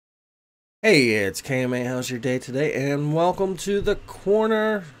Hey, it's KMA. How's your day today? And welcome to the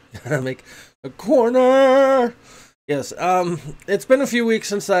corner. Gotta make a corner. Yes, it's been a few weeks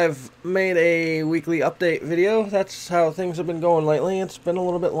since I've made a weekly update video. That's how things have been going lately. It's been a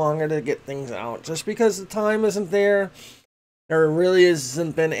little bit longer to get things out just because the time isn't there. There really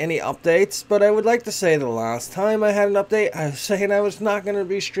hasn't been any updates, but I would like to say the last time I had an update, I was saying I was not going to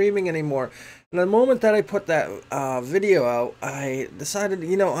be streaming anymore. And the moment that I put that video out, I decided,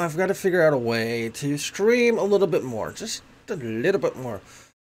 I've got to figure out a way to stream a little bit more, just a little bit more.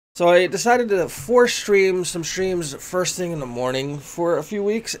 So I decided to force some streams first thing in the morning for a few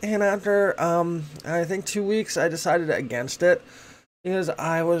weeks, and after, I think 2 weeks, I decided against it. Because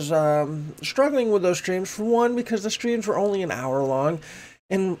I was struggling with those streams. For one, because the streams were only an hour long.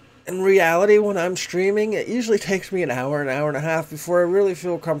 And in reality, when I'm streaming, it usually takes me an hour and a half before I really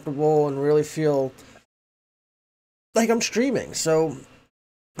feel comfortable and really feel like I'm streaming. So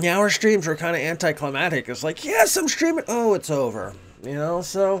the hour streams were kind of anticlimactic. It's like, yes, I'm streaming. Oh, it's over.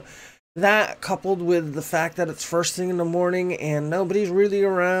 So that coupled with the fact that it's first thing in the morning and nobody's really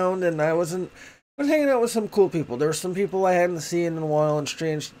around, and I was hanging out with some cool people. There were some people I hadn't seen in a while on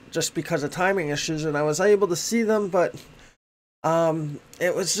streams just because of timing issues, and I was able to see them, but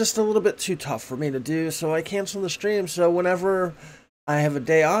it was just a little bit too tough for me to do, so I canceled the stream. So whenever I have a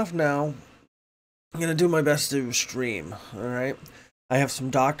day off now, I'm going to do my best to stream, alright? I have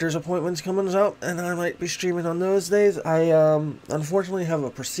some doctor's appointments coming up, and I might be streaming on those days. I unfortunately have a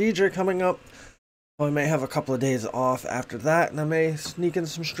procedure coming up, so I may have a couple of days off after that, and I may sneak in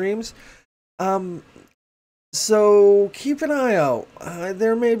some streams. So keep an eye out.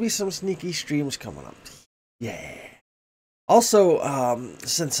 There may be some sneaky streams coming up. Yeah. Also,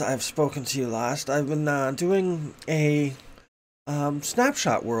 since I've spoken to you last, I've been doing a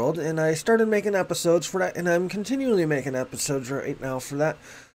snapshot world, and I started making episodes for that, and I'm continually making episodes right now for that.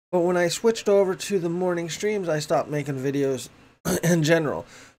 But when I switched over to the morning streams, I stopped making videos in general.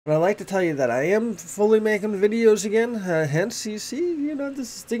 But I'd like to tell you that I am fully making videos again, hence you see,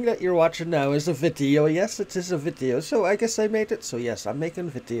 this thing that you're watching now is a video. Yes, it is a video, so I guess I made it. So yes, I'm making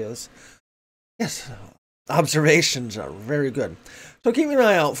videos. Yes, observations are very good. So keep an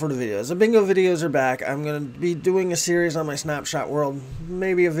eye out for the videos. The bingo videos are back. I'm going to be doing a series on my Snapshot world,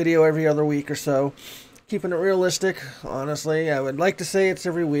 maybe a video every other week or so. Keeping it realistic, honestly. I would like to say it's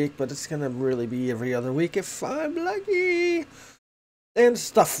every week, but it's going to really be every other week if I'm lucky. And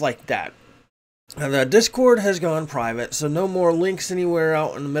stuff like that. And the Discord has gone private, so no more links anywhere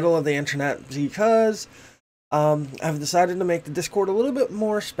out in the middle of the internet, because I've decided to make the Discord a little bit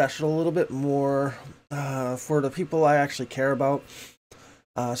more special, a little bit more for the people I actually care about.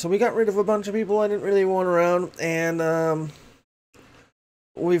 So we got rid of a bunch of people I didn't really want around, and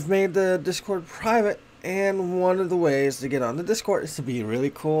we've made the Discord private. And one of the ways to get on the Discord is to be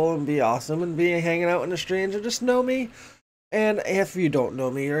really cool and be awesome and be hanging out in the streams and just know me. And if you don't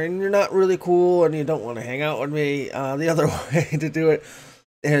know me, and you're not really cool, and you don't want to hang out with me, the other way to do it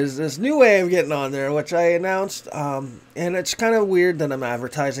is this new way of getting on there, which I announced, and it's kind of weird that I'm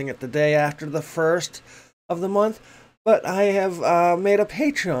advertising it the day after the 1st of the month, but I have made a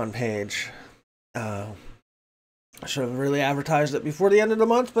Patreon page. I should have really advertised it before the end of the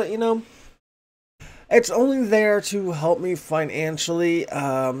month, but it's only there to help me financially,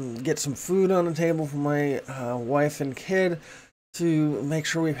 get some food on the table for my wife and kid, to make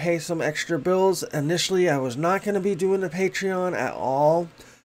sure we pay some extra bills. Initially, I was not going to be doing the Patreon at all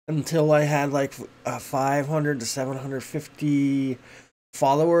until I had like 500 to 750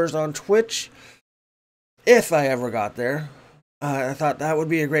 followers on Twitch. If I ever got there. I thought that would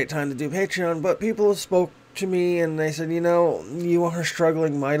be a great time to do Patreon, but people spoke to me and they said, you are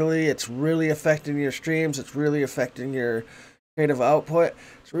struggling mightily. It's really affecting your streams. It's really affecting your creative output.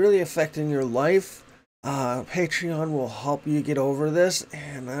 It's really affecting your life. Patreon will help you get over this.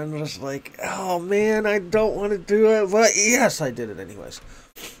 And I'm just like, oh man, I don't want to do it. But yes, I did it anyways.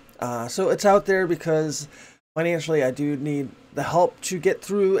 So it's out there because financially I do need the help to get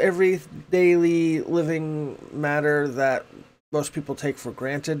through every daily living matter that most people take for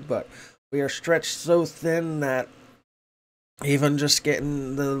granted, but we are stretched so thin that even just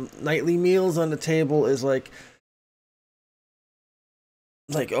getting the nightly meals on the table is like,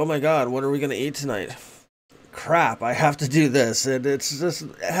 oh my god, what are we going to eat tonight? Crap, I have to do this. And it's just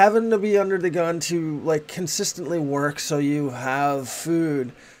having to be under the gun to like consistently work so you have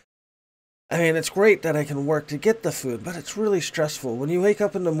food. I mean, it's great that I can work to get the food, but it's really stressful when you wake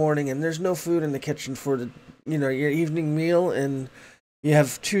up in the morning and there's no food in the kitchen for the, your evening meal, and you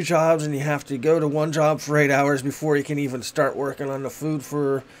have 2 jobs and you have to go to one job for 8 hours before you can even start working on the food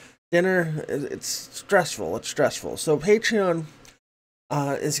for dinner. It's stressful. It's stressful. So Patreon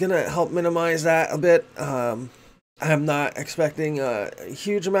is going to help minimize that a bit. I'm not expecting a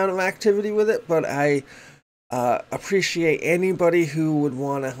huge amount of activity with it, but I appreciate anybody who would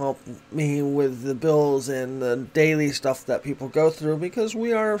want to help me with the bills and the daily stuff that people go through, because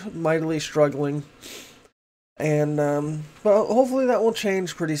we are mightily struggling. And well, hopefully that will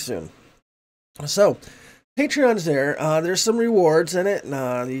change pretty soon. So Patreon's there. There's some rewards in it.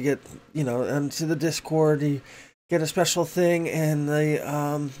 You get, into the Discord, you get a special thing, and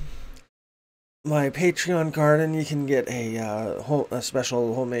the my Patreon garden, you can get a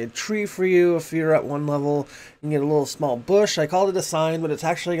special homemade tree for you. If you're at one level, you can get a little small bush. I called it a sign, but it's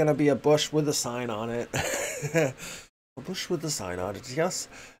actually going to be a bush with a sign on it. A bush with a sign on it, yes.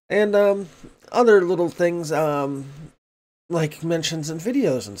 And other little things like mentions in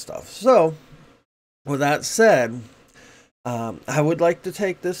videos and stuff. So, with that said, I would like to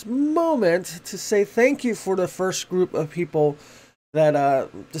take this moment to say thank you for the first group of people that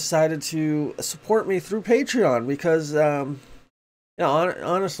decided to support me through Patreon, because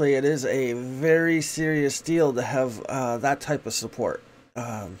honestly, it is a very serious deal to have that type of support.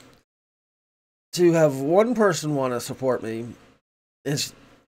 To have one person want to support me is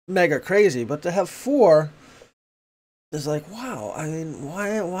mega crazy, but to have 4 is like, wow. I mean,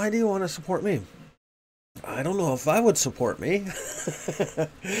 why do you want to support me? I don't know if I would support me.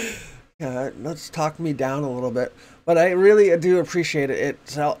 Let's talk me down a little bit, but I really do appreciate it.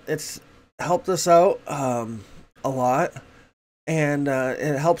 It's helped us out a lot, and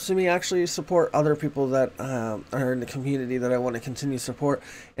it helps me actually support other people that are in the community that I want to continue to support,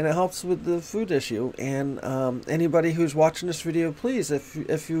 and it helps with the food issue. And anybody who's watching this video, please,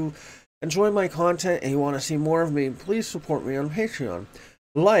 if you enjoy my content and you want to see more of me, please support me on Patreon.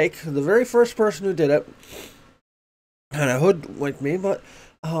 Like the very first person who did it, kind of hoodwinked me, but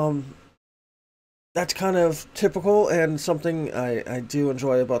that's kind of typical and something I do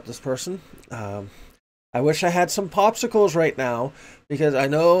enjoy about this person. I wish I had some popsicles right now, because I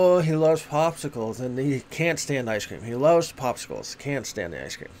know he loves popsicles and he can't stand ice cream. He loves popsicles, can't stand the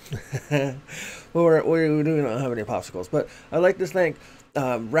ice cream. we do not have any popsicles, but I'd like to thank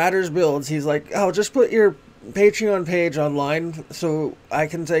BraderzBuildz. He's like, oh, just put your Patreon page online so I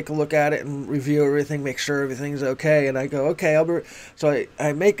can take a look at it and review everything, make sure everything's okay. And I go, okay, so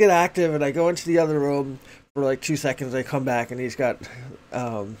I make it active, and I go into the other room for like 2 seconds. I come back, and he's got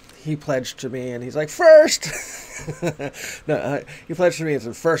he pledged to me, and he's like, first no, he pledged to me and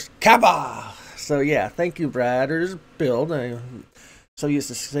said, first Kappa. So yeah, thank you, BraderzBuildz. I'm so used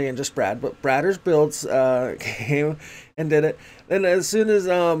to saying just Brad, but BraderzBuildz came and did it. And as soon as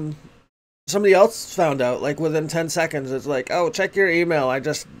somebody else found out, like within 10 seconds, it's like, oh, check your email. I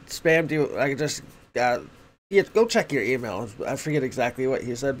just spammed you. I just go check your email. I forget exactly what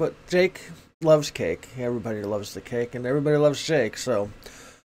he said, but Jake loves cake. Everybody loves the cake, and everybody loves Jake. So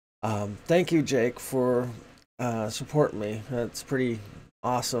thank you, Jake, for supporting me. That's pretty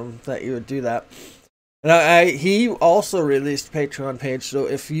awesome that you would do that. And he also released a Patreon page, so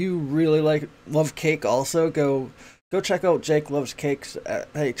if you really love cake also, go check out Jake Loves Cakes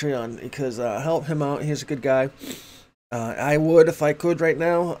at Patreon, because help him out. He's a good guy. I would if I could right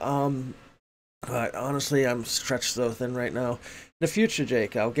now. But honestly, I'm stretched so thin right now. In the future,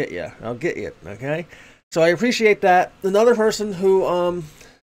 Jake, I'll get you. Okay? So I appreciate that. Another person who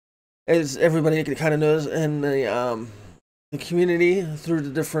is everybody kind of knows in the community, through the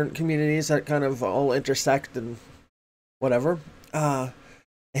different communities that kind of all intersect and whatever.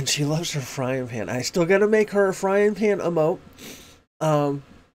 And she loves her frying pan. I still gotta make her a frying pan emote. And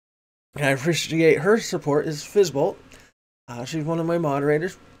I appreciate her support. Is Fizzbolt. She's one of my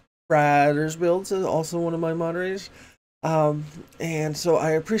moderators. BraderzBuildz is also one of my moderators. And so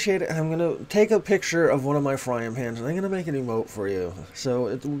I appreciate it. I'm gonna take a picture of one of my frying pans, and I'm gonna make an emote for you. So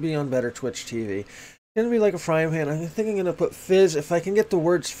it will be on Better Twitch TV. It's gonna be like a frying pan. I think I'm gonna put fizz. If I can get the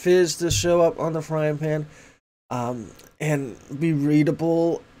words fizz to show up on the frying pan, and be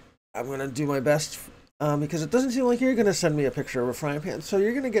readable, I'm gonna do my best, because it doesn't seem like you're gonna send me a picture of a frying pan. So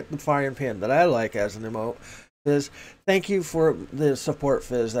you're gonna get the frying pan that I like as an emote. Fizz, thank you for the support,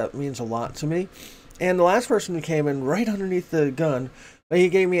 Fizz. That means a lot to me. And the last person who came in right underneath the gun, but he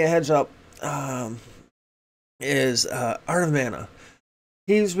gave me a heads up, is ArtofMana.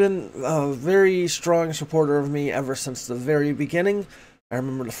 He's been a very strong supporter of me ever since the very beginning. I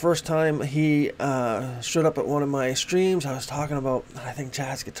remember the first time he showed up at one of my streams. I was talking about, I think,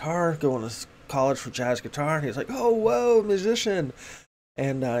 jazz guitar, going to college for jazz guitar. And he was like, oh, whoa, musician.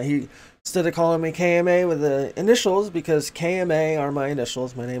 And he, instead of calling me KMA with the initials, because KMA are my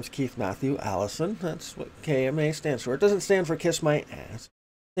initials, my name's Keith Matthew Allison. That's what KMA stands for. It doesn't stand for Kiss My Ass.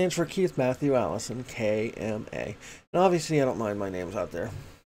 Stands for Keith Matthew Allison, KMA. And obviously, I don't mind my names out there.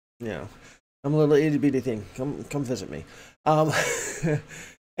 You know, I'm a little itty bitty thing. Come visit me.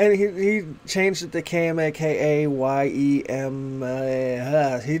 And he changed it to KMAKAYEM.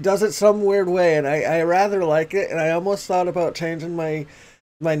 He does it some weird way, and I rather like it. And I almost thought about changing my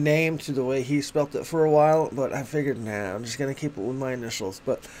name to the way he spelt it for a while, but I figured, nah, I'm just gonna keep it with my initials.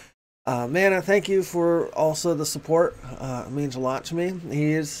 But man, I thank you for also the support. It means a lot to me.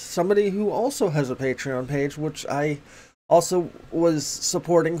 He is somebody who also has a Patreon page, which I also was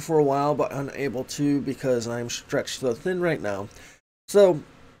supporting for a while, but unable to because I'm stretched so thin right now. So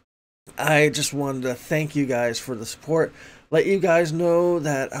I just wanted to thank you guys for the support. Let you guys know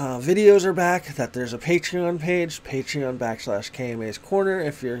that videos are back, that there's a Patreon page, Patreon.com/KMAs Corner,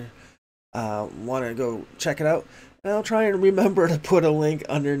 if you want to go check it out. And I'll try and remember to put a link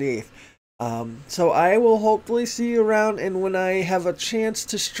underneath. So I will hopefully see you around, and when I have a chance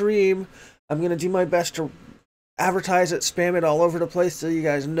to stream, I'm going to do my best to advertise it, spam it all over the place so you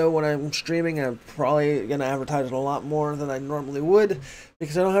guys know when I'm streaming. I'm probably going to advertise it a lot more than I normally would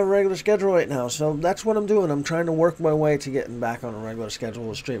because I don't have a regular schedule right now. So that's what I'm doing. I'm trying to work my way to getting back on a regular schedule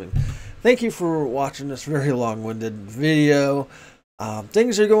of streaming. Thank you for watching this very long-winded video.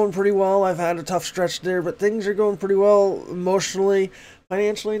 Things are going pretty well. I've had a tough stretch there, but things are going pretty well emotionally.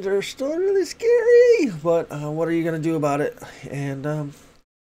 Financially, they're still really scary, but what are you going to do about it? And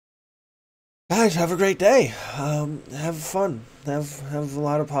guys, have a great day. Have fun. Have a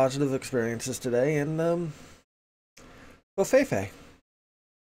lot of positive experiences today, and go Fei Fei.